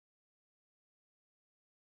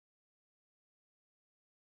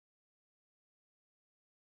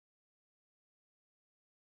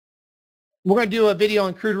We're going to do a video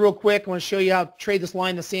on crude real quick. I want to show you how to trade this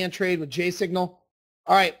line in the sand trade with J signal.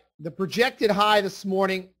 All right, the projected high this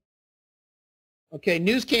morning. Okay,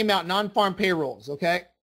 news came out, non-farm payrolls, okay?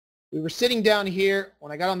 We were sitting down here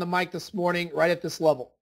when I got on the mic this morning, right at this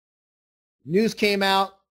level. News came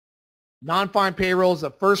out, non-farm payrolls, the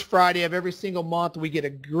first Friday of every single month. We get a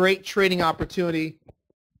great trading opportunity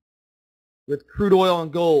with crude oil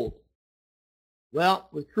and gold. Well,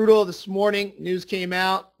 with crude oil this morning, news came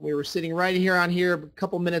out. We were sitting right here on here a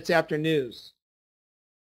couple minutes after news.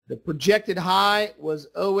 The projected high was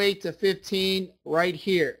 08 to 15 right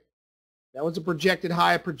here. That was a projected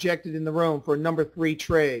high projected in the room for a number 3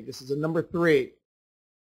 trade. This is a number 3.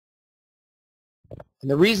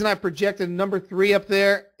 And the reason I projected number 3 up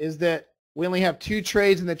there is that we only have 2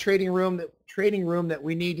 trades in the trading room that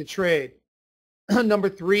we need to trade. Number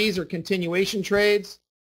 3s are continuation trades,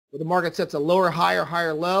 where the market sets a lower high or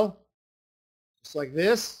higher low, just like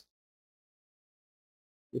this,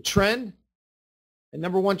 the trend. And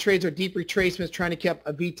number 1 trades are deep retracements trying to keep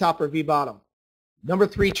a V top or V bottom. Number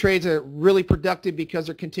 3 trades are really productive because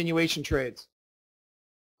they're continuation trades.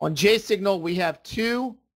 On J signal, we have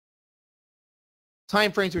 2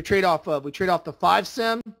 time frames we trade off of. We trade off the 5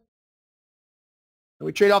 sim and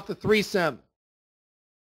we trade off the 3 sim.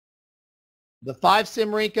 The 5 sim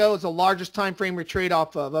Rinko is the largest time frame we trade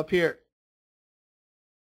off of up here,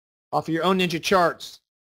 off of your own Ninja charts.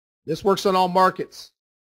 This works on all markets.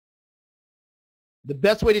 The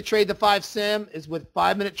best way to trade the 5 sim is with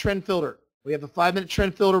 5-minute trend filter. We have a 5-minute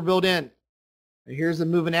trend filter built in. And here's the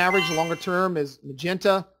moving average. Longer term is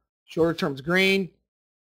magenta, shorter term is green.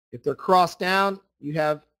 If they're crossed down, you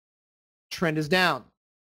have trend is down.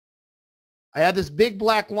 I have this big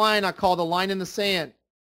black line I call the line in the sand.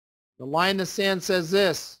 The line in the sand says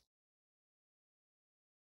this.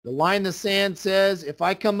 The line in the sand says if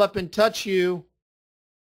I come up and touch you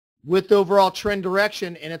with the overall trend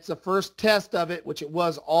direction, and it's the first test of it, which it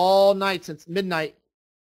was all night since midnight,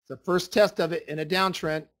 it's the first test of it in a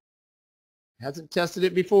downtrend. Hasn't tested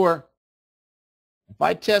it before. If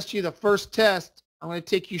I test you the first test, I'm going to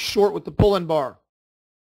take you short with the pull-in bar.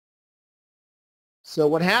 So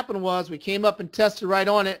what happened was we came up and tested right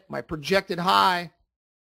on it. My projected high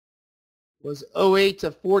was 08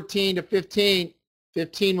 to 14 to 15.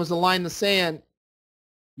 15 was the line in the sand.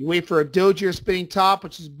 You wait for a doji or spinning top,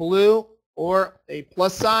 which is blue, or a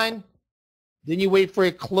plus sign. Then you wait for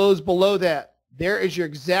a close below that. There is your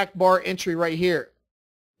exact bar entry right here.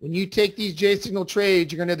 When you take these J signal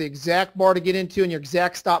trades, you're going to have the exact bar to get into and your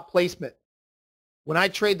exact stop placement. When I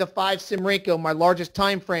trade the 5 sim Rinko, my largest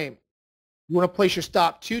time frame, you want to place your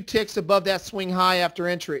stop 2 ticks above that swing high after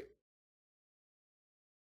entry.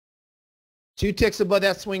 2 ticks above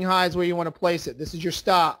that swing high is where you want to place it. This is your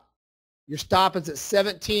stop. Your stop is at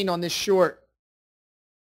 17 on this short.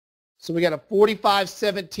 So we got a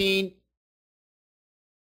 45.17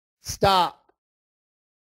 stop.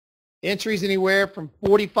 Entries anywhere from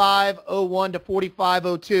 45.01 to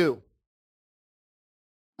 45.02.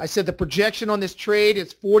 I said the projection on this trade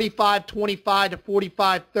is 45.25 to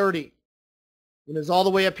 45.30. And it's all the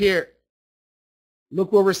way up here.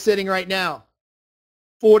 Look where we're sitting right now.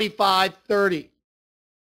 45.30.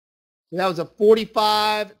 So that was a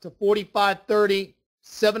 45 to 45.30,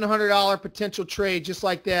 $700 potential trade just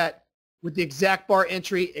like that with the exact bar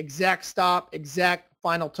entry, exact stop, exact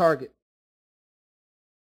final target.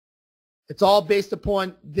 It's all based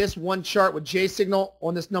upon this one chart with J signal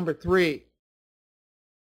on this number 3.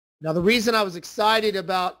 Now the reason I was excited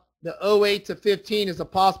about the 08 to 15 is a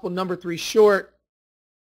possible number 3 short.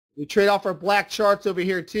 We trade off our black charts over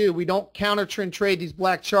here too. We don't counter trend trade these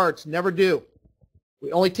black charts. Never do.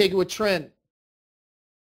 We only take it with trend.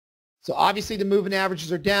 So obviously the moving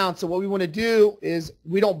averages are down. So what we want to do is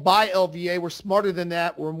we don't buy LVA. We're smarter than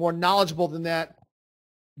that. We're more knowledgeable than that.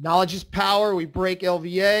 Knowledge is power. We break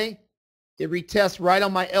LVA. It retests right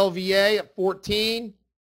on my LVA at 14.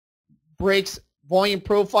 Breaks volume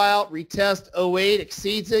profile. Retest 08.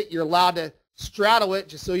 Exceeds it. You're allowed to straddle it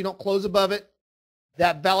just so you don't close above it.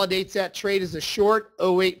 That validates that trade as a short,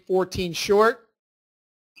 08.14 short,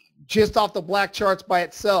 just off the black charts by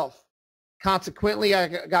itself. Consequently,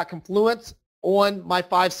 I got confluence on my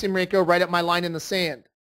 5 sim Rinko right at my line in the sand.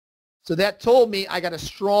 So that told me I got a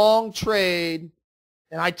strong trade,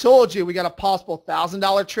 and I told you we got a possible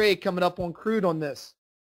 $1,000 trade coming up on crude on this.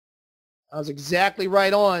 I was exactly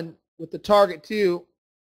right on with the target too.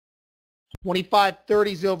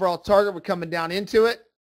 25.30 is the overall target. We're coming down into it.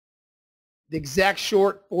 The exact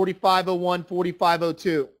short, 45.01,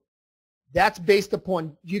 45.02. That's based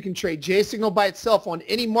upon, you can trade J signal by itself on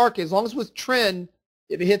any market, as long as with trend,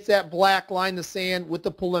 if it hits that black line in the sand with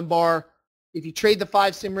the pull-in bar, If you trade the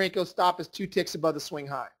 5 sim Renko, stop is 2 ticks above the swing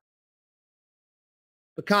high.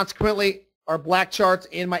 But consequently, our black charts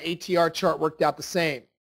and my ATR chart worked out the same.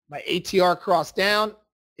 My ATR crossed down,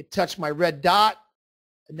 it touched my red dot,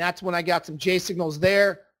 and that's when I got some J signals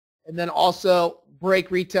there. And then also break,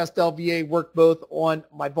 retest, LVA worked both on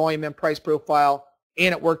my volume and price profile,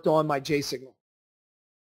 and it worked on my J signal.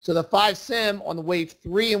 So the 5 sim on the wave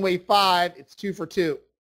 3 and wave 5, it's 2 for 2.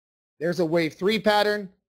 There's a wave 3 pattern.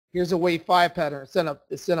 Here's a wave 5 pattern.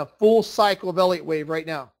 It's in a full cycle of Elliott wave right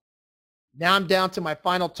now. Now I'm down to my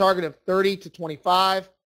final target of 30 to 25.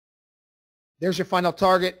 There's your final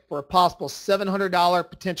target for a possible $700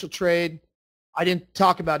 potential trade. I didn't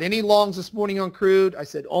talk about any longs this morning on crude. I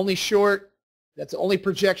said only short. That's the only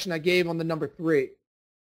projection I gave on the number 3.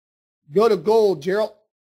 Go to gold, Gerald.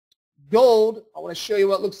 Gold, I want to show you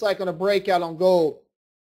what it looks like on a breakout on gold.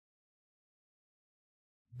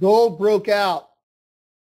 Gold broke out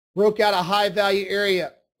a high value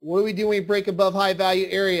area. What do we do when we break above high value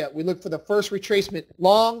area? We look for the first retracement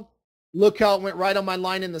long. Look how it went right on my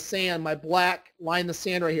line in the sand, my black line in the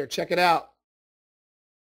sand right here. Check it out.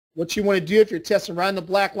 What you want to do if you're testing right on the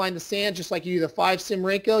black line in the sand, just like you do the 5 sim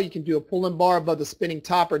Renko, you can do a pull-in bar above the spinning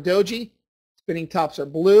top or doji. Spinning tops are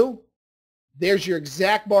blue. There's your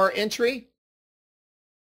exact bar entry.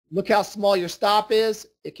 Look how small your stop is.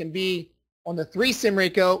 It can be on the 3 sim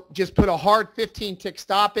Renko, just put a hard 15 tick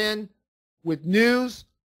stop in with news.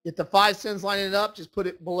 If the 5 sims lining it up, just put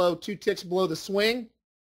it below 2 ticks below the swing.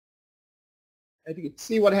 If you can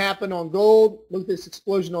see what happened on gold, look at this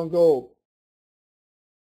explosion on gold.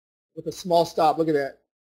 With a small stop, look at that.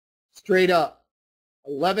 Straight up.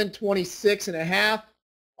 1126 and a half,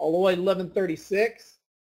 all the way to 1136.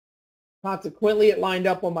 Consequently, it lined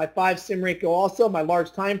up on my 5 sim Renko also, my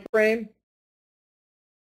large time frame.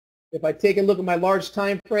 If I take a look at my large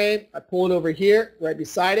time frame, I pull it over here, right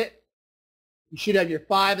beside it. You should have your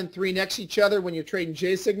 5 and 3 next to each other when you're trading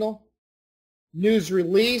J signal. News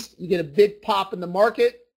released, you get a big pop in the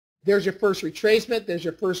market. There's your first retracement. There's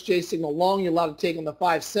your first J signal long you're allowed to take on the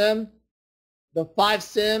 5 sim. The 5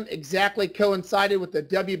 sim exactly coincided with the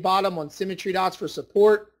W bottom on symmetry dots for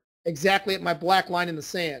support, exactly at my black line in the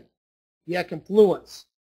sand. You had confluence.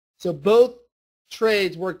 So both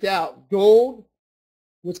trades worked out. Gold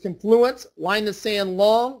was confluence, line the sand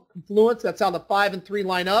long, confluence. That's how the 5 and 3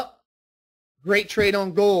 line up. Great trade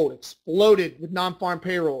on gold. Exploded with non-farm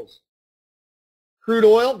payrolls. Crude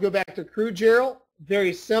oil, go back to crude, Gerald.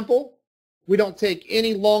 Very simple. We don't take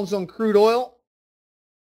any longs on crude oil.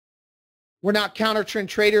 We're not counter trend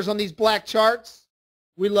traders on these black charts.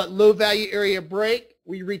 We let low value area break.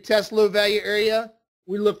 We retest low value area.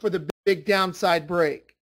 We look for the big downside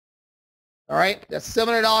break. All right, that's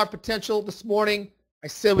 $700 potential this morning. I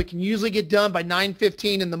said we can usually get done by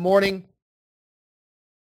 9:15 in the morning.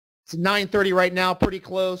 It's 9:30 right now, pretty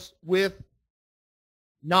close with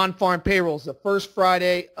non-farm payrolls, the first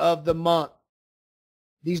Friday of the month.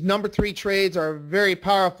 These number 3 trades are very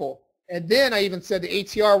powerful. And then I even said the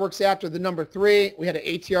ATR works after the number 3. We had an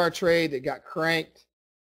ATR trade that got cranked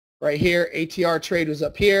right here. ATR trade was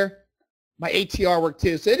up here. My ATR worked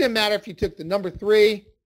too. So it didn't matter if you took the number 3.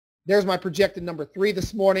 There's my projected number 3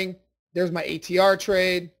 this morning. There's my ATR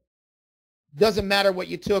trade. Doesn't matter what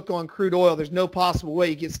you took on crude oil. There's no possible way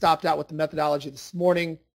you get stopped out with the methodology this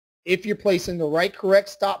morning. If you're placing the right correct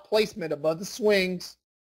stop placement above the swings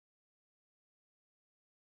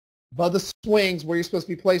where you're supposed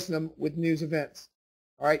to be placing them with news events.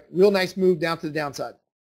 All right, real nice move down to the downside.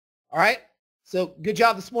 All right, so good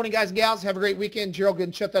job this morning, guys and gals. Have a great weekend. Gerald, go ahead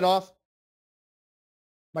and shut that off.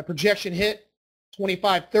 My projection hit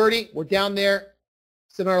 25.30. We're down there.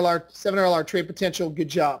 $700 trade potential. Good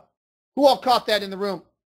job. Who all caught that in the room?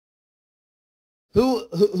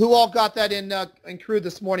 Who all got that in crude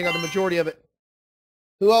this morning, or the majority of it?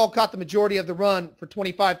 Who all caught the majority of the run for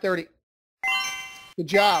 25.30? Good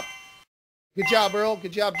job. Good job, Earl.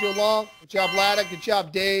 Good job, Joe Long. Good job, Latta. Good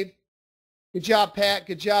job, Dave. Good job, Pat.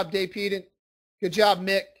 Good job, Dave Peden. Good job,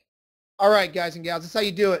 Mick. All right, guys and gals, that's how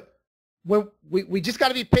you do it. When we just got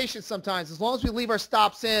to be patient sometimes. As long as we leave our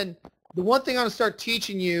stops in, the one thing I'm going to start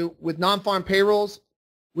teaching you with non-farm payrolls,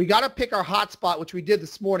 we got to pick our hot spot, which we did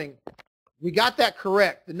this morning. We got that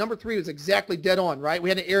correct. The number 3 was exactly dead on, right? We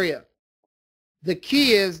had an area. The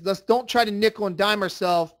key is, let's don't try to nickel and dime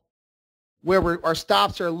ourselves where our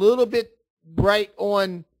stops are a little bit right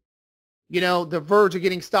on, the verge of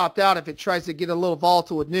getting stopped out if it tries to get a little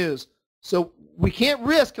volatile with news. So we can't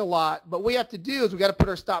risk a lot, but what we have to do is we got to put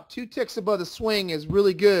our stop 2 ticks above the swing is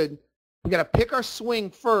really good. We got to pick our swing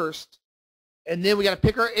first, and then we got to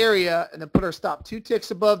pick our area and then put our stop 2 ticks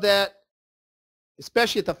above that,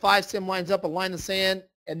 especially if the 5 sim lines up a line in the sand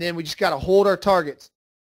and then we just got to hold our targets.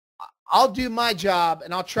 I'll do my job,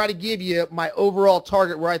 and I'll try to give you my overall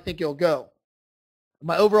target where I think it'll go.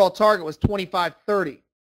 My overall target was 25.30.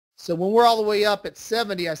 So when we're all the way up at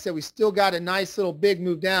 70, I said we still got a nice little big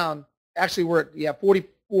move down. Actually, we're at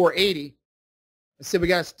 44.80. I said we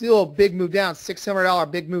got still a big move down,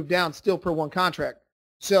 $600 big move down still per one contract.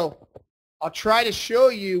 So I'll try to show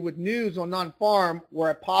you with news on non-farm where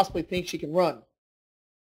I possibly think she can run.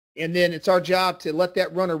 And then it's our job to let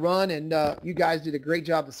that runner run, and you guys did a great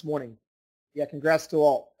job this morning. Yeah, congrats to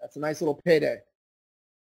all. That's a nice little payday.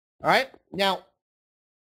 All right, now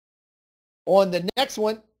on the next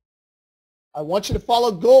one, I want you to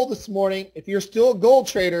follow gold this morning. If you're still a gold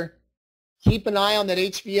trader, keep an eye on that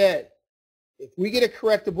HVA. If we get a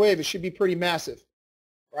corrective wave, it should be pretty massive,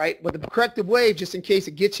 right? But the corrective wave, just in case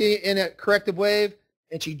it gets you in a corrective wave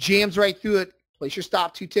and she jams right through it, place your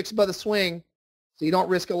stop 2 ticks above the swing so you don't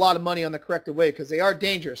risk a lot of money on the corrective wave because they are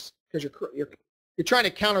dangerous because you're trying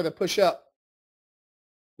to counter the push up.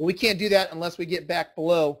 But we can't do that unless we get back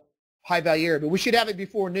below high value area. But we should have it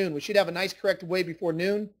before noon. We should have a nice corrective wave before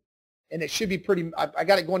noon, and it should be pretty, I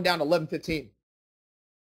got it going down to 11.15.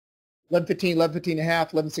 11.15, 11.15 and a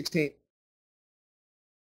half, 11.16.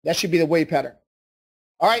 That should be the wave pattern.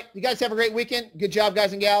 All right, you guys have a great weekend. Good job,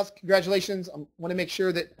 guys and gals. Congratulations. I want to make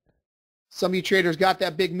sure that some of you traders got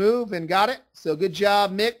that big move and got it. So good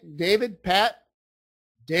job, Mick, David, Pat,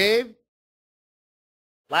 Dave,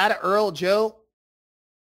 Lada, Earl, Joe.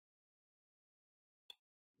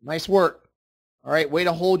 Nice work. All right, way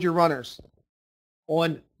to hold your runners.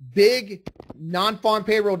 On big non-farm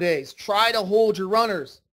payroll days, try to hold your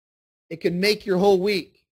runners. It can make your whole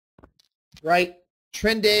week, right?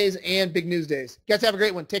 Trend days and big news days. You guys have a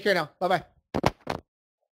great one. Take care now. Bye-bye.